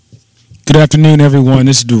Good afternoon, everyone.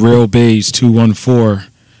 This is the Real Baes 214.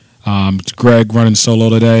 It's Greg running solo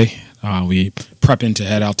today. We prepping to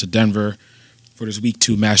head out to Denver for this Week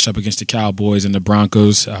 2 matchup against the Cowboys and the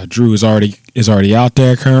Broncos. Drew is already out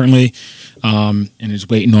there currently, and is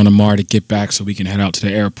waiting on Amar to get back so we can head out to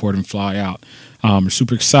the airport and fly out. We're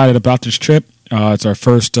super excited about this trip. It's our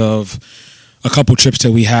first of a couple trips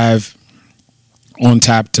that we have on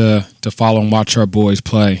tap to follow and watch our boys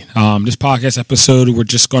play. This podcast episode, we're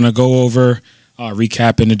just going to go over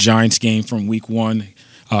recapping the Giants game from Week 1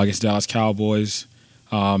 against Dallas Cowboys.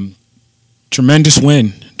 Tremendous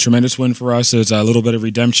win for us. It's a little bit of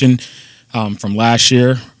redemption from last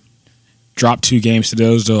year. Dropped 2 games to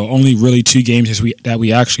those. The only really 2 games that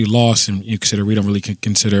we actually lost, and you consider we don't really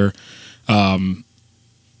consider the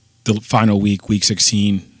final Week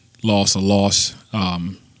 16 loss a loss.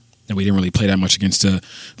 And we didn't really play that much against the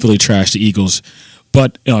Philly Trash, the Eagles.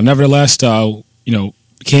 But nevertheless,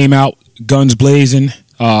 came out guns blazing,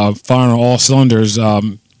 firing on all cylinders.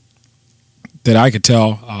 That I could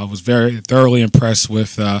tell, was very thoroughly impressed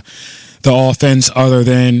with the offense. Other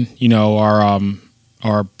than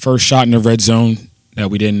our first shot in the red zone that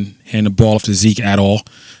we didn't hand the ball off to Zeke at all.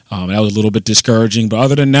 That was a little bit discouraging. But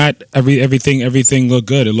other than that, everything looked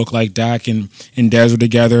good. It looked like Dak and Dez were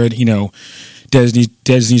together. Dez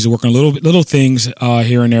needs to work on little things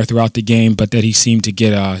here and there throughout the game, but that he seemed to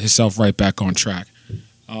get himself right back on track.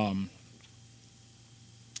 The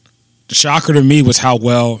shocker to me was how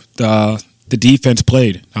well the defense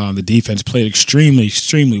played. The defense played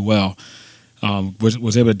extremely well.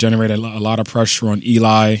 Was able to generate a lot of pressure on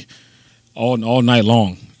Eli all night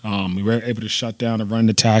long. We were able to shut down the run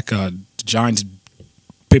attack. The Giants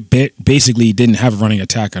basically didn't have a running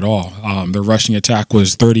attack at all. Their rushing attack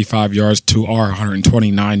was 35 yards to our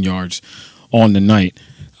 129 yards on the night.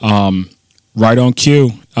 Right on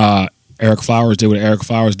cue, Eric Flowers did what Eric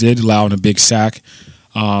Flowers did, allowing a big sack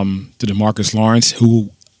to DeMarcus Lawrence,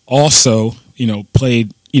 who also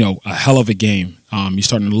played a hell of a game. He's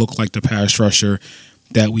starting to look like the pass rusher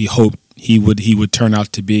that we hoped he would turn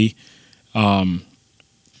out to be.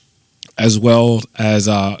 As well as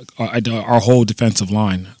our whole defensive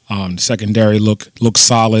line. Secondary looked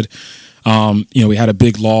solid. We had a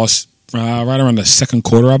big loss right around the second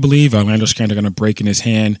quarter, I believe. Orlando Scandrick got a break in his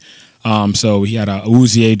hand. So he had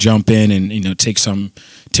Uzier jump in and take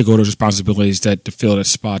over those responsibilities to fill that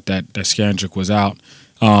spot that Scandrick was out.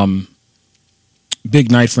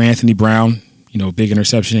 Big night for Anthony Brown. Big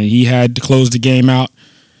interception he had to close the game out.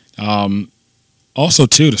 Also,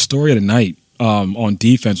 too, the story of the night. On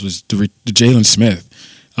defense was the Jalen Smith.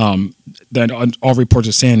 That all reports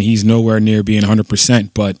are saying he's nowhere near being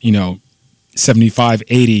 100%, but 75,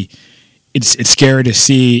 80. It's scary to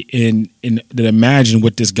see and to imagine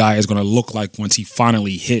what this guy is going to look like once he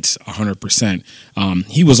finally hits 100%.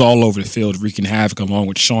 He was all over the field wreaking havoc along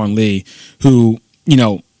with Sean Lee, who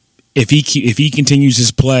if he continues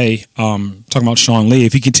his play, talking about Sean Lee,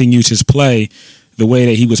 if he continues his play the way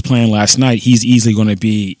that he was playing last night, he's easily going to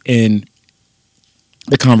be in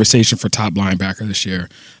the conversation for top linebacker this year.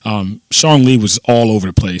 Sean Lee was all over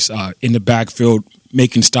the place in the backfield,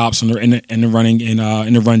 making stops in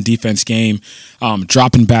the run defense game,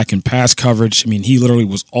 dropping back in pass coverage. I mean, he literally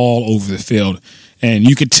was all over the field, and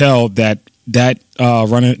you could tell that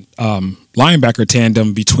linebacker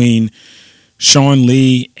tandem between Sean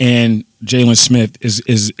Lee and Jalen Smith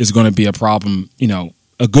is going to be a problem.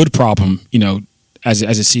 A good problem. As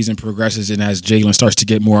the season progresses and as Jalen starts to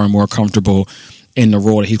get more and more comfortable in the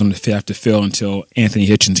role that he's going to have to fill until Anthony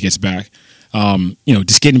Hitchens gets back.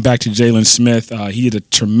 Just getting back to Jalen Smith, he did a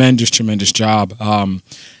tremendous job.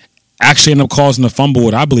 Actually ended up causing a fumble,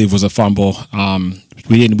 what I believe was a fumble.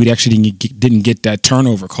 We actually didn't get that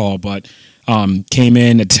turnover call, but came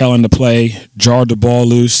in at tail end of the play, jarred the ball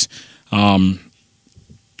loose. We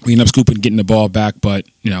ended up getting the ball back, but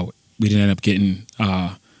we didn't end up getting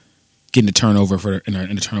the turnover in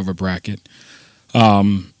the turnover bracket.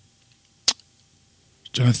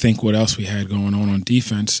 Trying to think what else we had going on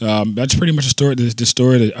defense. That's pretty much the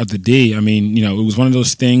story of the D. I mean, it was one of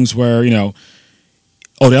those things where, Odell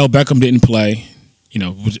Beckham didn't play.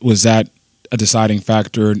 Was that a deciding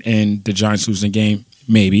factor in the Giants losing the game?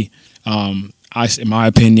 Maybe. In my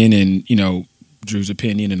opinion, and, Drew's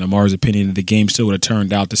opinion and Amar's opinion, the game still would have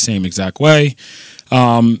turned out the same exact way.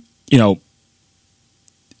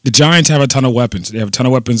 The Giants have a ton of weapons. They have a ton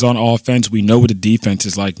of weapons on offense. We know what the defense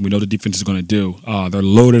is like. We know the defense is going to do. They're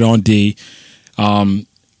loaded on D.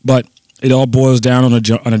 But it all boils down on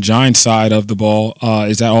a Giants side of the ball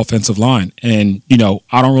is that offensive line. And,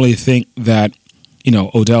 I don't really think that,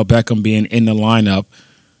 Odell Beckham being in the lineup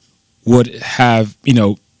would have,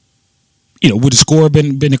 would the score have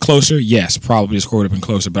been closer? Yes, probably the score would have been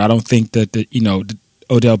closer. But I don't think that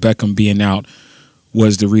Odell Beckham being out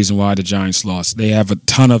was the reason why the Giants lost. They have a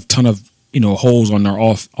ton of holes on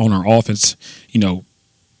our offense.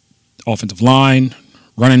 Offensive line,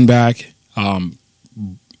 running back.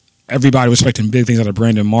 Everybody was expecting big things out of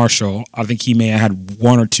Brandon Marshall. I think he may have had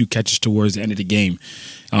one or two catches towards the end of the game.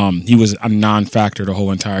 He was a non-factor the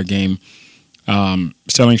whole entire game.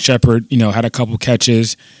 Sterling Shepard, had a couple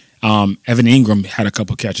catches. Evan Ingram had a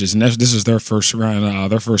couple catches, and this is their first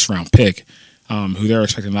round pick, who they're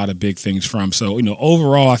expecting a lot of big things from. So,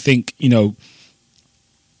 overall, I think,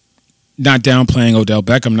 not downplaying Odell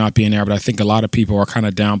Beckham not being there, but I think a lot of people are kind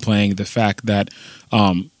of downplaying the fact that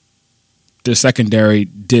the secondary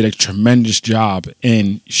did a tremendous job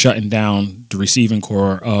in shutting down the receiving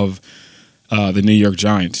core of the New York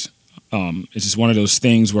Giants. It's just one of those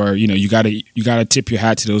things where you gotta tip your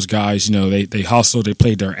hat to those guys. They hustled, they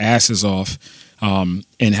played their asses off, and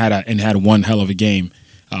had one hell of a game.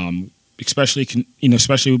 Especially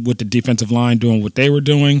with the defensive line doing what they were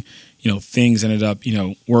doing. Things ended up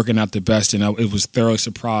working out the best, and it was thoroughly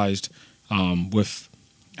surprised with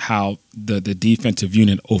how the defensive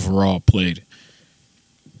unit overall played.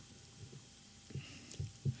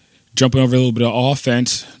 Jumping over a little bit of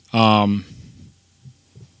offense.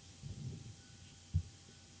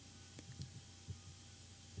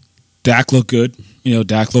 Dak looked good.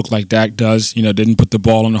 Dak looked like Dak does. Didn't put the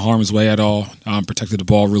ball in harm's way at all. Protected the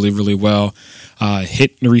ball really, really well.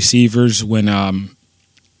 Hit the receivers whenever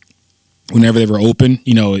they were open.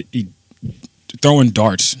 Throwing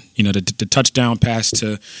darts. The touchdown pass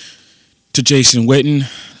to Jason Witten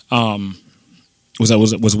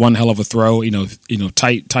was one hell of a throw.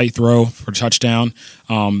 Tight throw for a touchdown.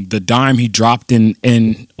 The dime he dropped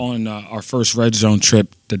on our first red zone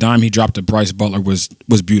trip, the dime he dropped to Bryce Butler was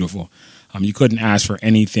beautiful. You couldn't ask for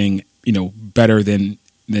anything better than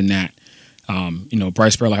that.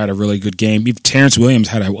 Bryce Butler had a really good game. Even Terrence Williams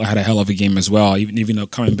had a hell of a game as well. Even though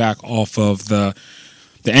coming back off of the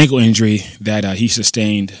ankle injury that he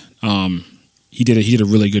sustained, he did a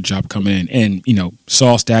really good job coming in. And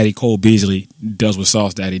Sauce Daddy Cole Beasley does what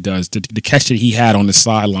Sauce Daddy does. The catch that he had on the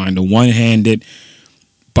sideline, the one-handed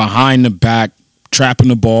behind the back, trapping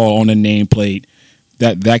the ball on the nameplate,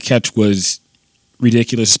 that catch was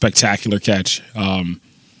ridiculous, spectacular catch.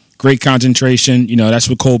 Great concentration. That's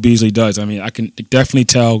what Cole Beasley does. I mean, I can definitely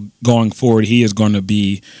tell going forward he is going to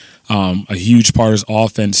be a huge part of his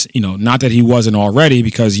offense. Not that he wasn't already,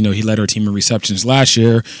 because he led our team in receptions last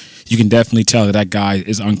year. You can definitely tell that guy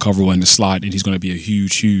is uncoverable in the slot, and he's going to be a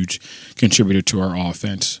huge, huge contributor to our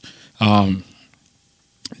offense.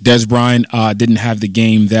 Dez Bryant didn't have the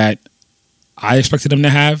game that I expected him to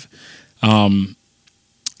have.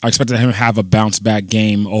 I expected him to have a bounce back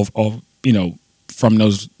game from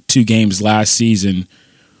those two games last season,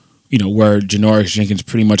 where Janoris Jenkins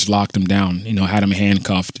pretty much locked him down, had him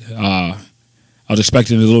handcuffed. I was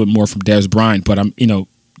expecting a little bit more from Dez Bryant, but I'm,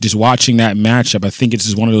 just watching that matchup, I think it's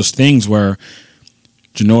just one of those things where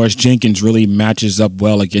Janoris Jenkins really matches up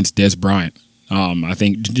well against Dez Bryant. I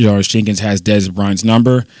think Janoris Jenkins has Dez Bryant's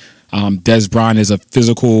number. Dez Bryant is a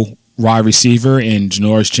physical wide receiver, and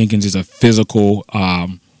Janoris Jenkins is a physical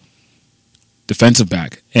defensive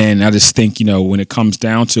back. And I just think, when it comes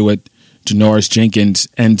down to it, Janoris Jenkins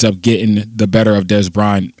ends up getting the better of Dez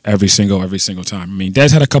Bryant every single time. I mean,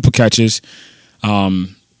 Dez had a couple catches.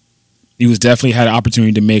 He was definitely had an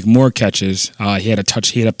opportunity to make more catches. He had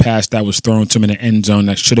a pass that was thrown to him in the end zone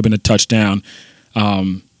that should have been a touchdown.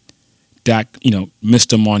 Dak,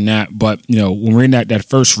 missed him on that. But, when we're in that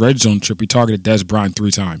first red zone trip, we targeted Dez Bryant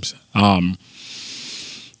 3 times. In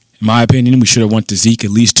my opinion, we should have went to Zeke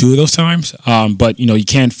at least 2 of those times. But, you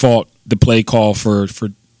can't fault the play call for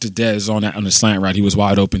Dez on the slant route. He was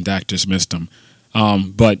wide open. Dak just missed him.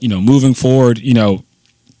 But, moving forward,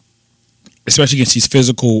 especially against these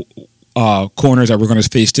physical corners that we're going to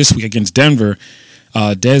face this week against Denver,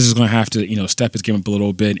 Dez is going to have to, step his game up a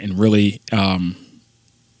little bit and really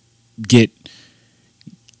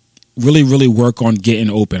really work on getting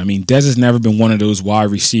open. I mean, Dez has never been one of those wide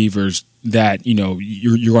receivers that,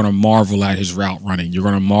 you're going to marvel at his route running. You're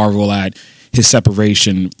going to marvel at his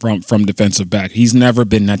separation from defensive back. He's never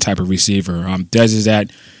been that type of receiver. Dez is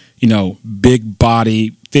that, big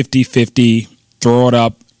body, 50-50, throw it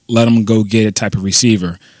up, let him go get it type of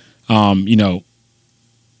receiver.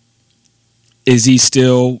 Is he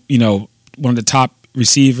still, one of the top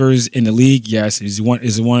receivers in the league? Yes. Is one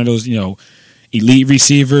of those, elite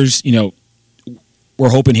receivers? We're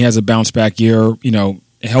hoping he has a bounce back year.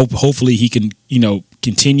 Hopefully he can,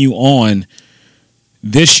 continue on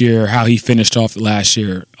this year how he finished off last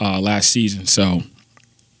season. So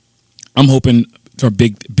I'm hoping for a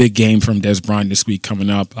big game from Des Bryant this week coming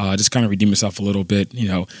up. Just kind of redeem himself a little bit.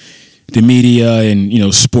 The media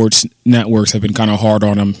and sports networks have been kind of hard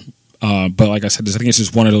on him. But like I said, I think it's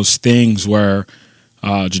just one of those things where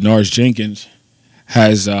Janoris Jenkins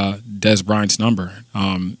has Des Bryant's number,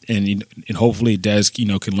 and hopefully Des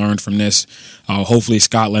can learn from this. Hopefully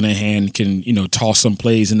Scott Linehan can toss some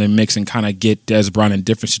plays in the mix and kind of get Des Bryant in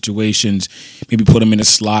different situations. Maybe put him in a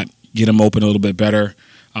slot, get him open a little bit better.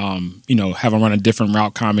 Have him run a different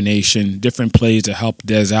route combination, different plays to help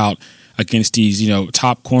Des out against these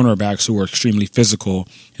top cornerbacks who are extremely physical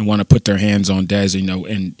and want to put their hands on Des.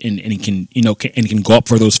 And he can go up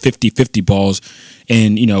for those 50-50 balls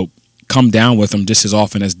and come down with them just as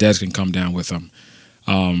often as Des can come down with them.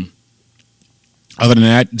 Other than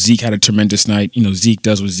that, Zeke had a tremendous night. Zeke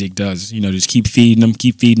does what Zeke does. Just keep feeding him,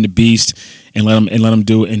 keep feeding the beast, and let him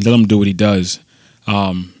do what he does.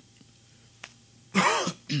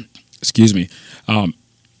 Excuse me.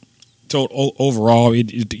 So overall,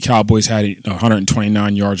 the Cowboys had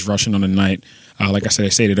 129 yards rushing on the night. Like I said, I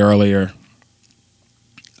stated earlier.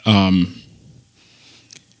 The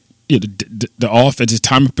offense,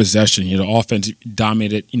 time of possession. The offense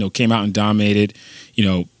dominated. Came out and dominated.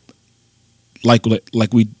 Like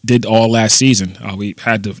we did all last season. We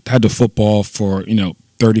had the football for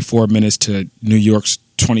 34 minutes to New York's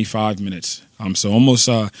 25 minutes. So almost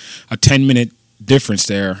a 10-minute difference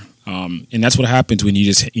there. And that's what happens when you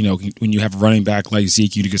just when you have a running back like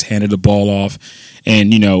Zeke, you just handed the ball off,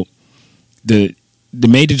 and the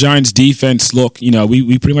made the Giants defense look,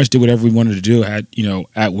 we pretty much did whatever we wanted to do at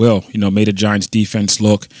will. Made the Giants defense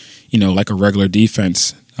look, like a regular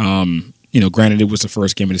defense. Granted it was the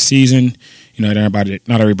first game of the season. Not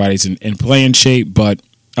everybody's in playing shape, but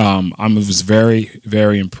I was very,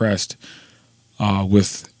 very impressed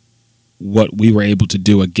with what we were able to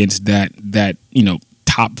do against that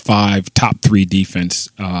top 5, top 3 defense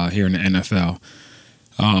here in the NFL.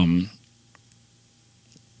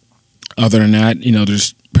 Other than that,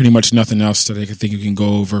 there's pretty much nothing else that I think you can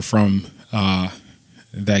go over from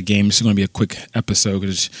that game. This is going to be a quick episode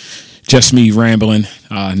because it's just me rambling,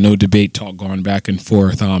 no debate talk going back and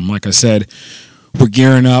forth. Like I said, we're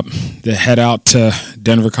gearing up to head out to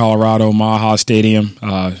Denver, Colorado, Maha Stadium.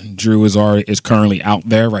 Drew is currently out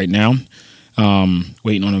there right now,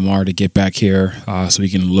 waiting on Amar to get back here so we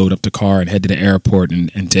can load up the car and head to the airport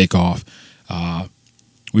and take off.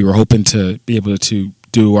 We were hoping to be able to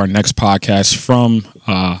do our next podcast from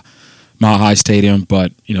Mile High Stadium,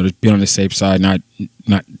 but to be on the safe side, not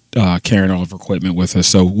carrying all of our equipment with us.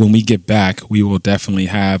 So when we get back, we will definitely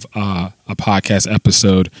have a podcast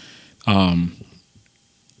episode.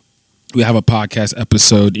 We have a podcast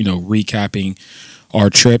episode, recapping our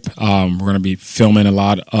trip. We're going to be filming a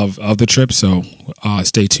lot of the trip, so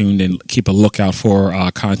stay tuned and keep a lookout for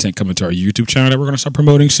content coming to our YouTube channel that we're going to start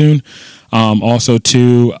promoting soon. Also,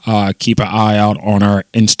 to keep an eye out on our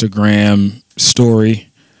Instagram story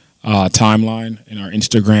timeline and our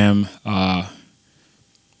Instagram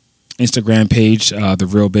page, the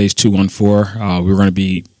Real Base 214. We're going to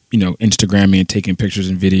be, Instagramming and taking pictures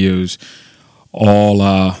and videos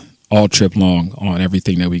all trip long on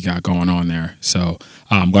everything that we got going on there. So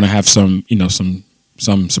I'm going to have some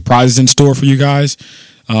surprises in store for you guys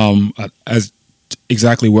as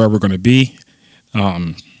exactly where we're going to be.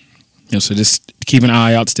 So just keep an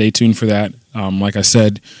eye out. Stay tuned for that. Like I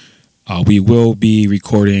said, we will be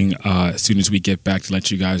recording as soon as we get back to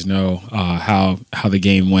let you guys know how the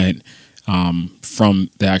game went from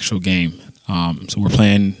the actual game. So we're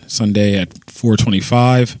playing Sunday at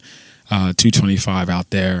 4:25, 2:25 out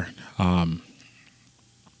there.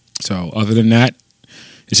 So other than that,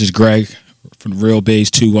 this is Greg from Real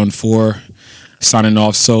Base 214 signing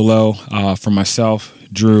off solo for myself,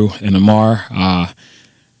 Drew, and Amar. How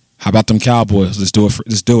about them Cowboys? Let's do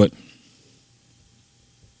it.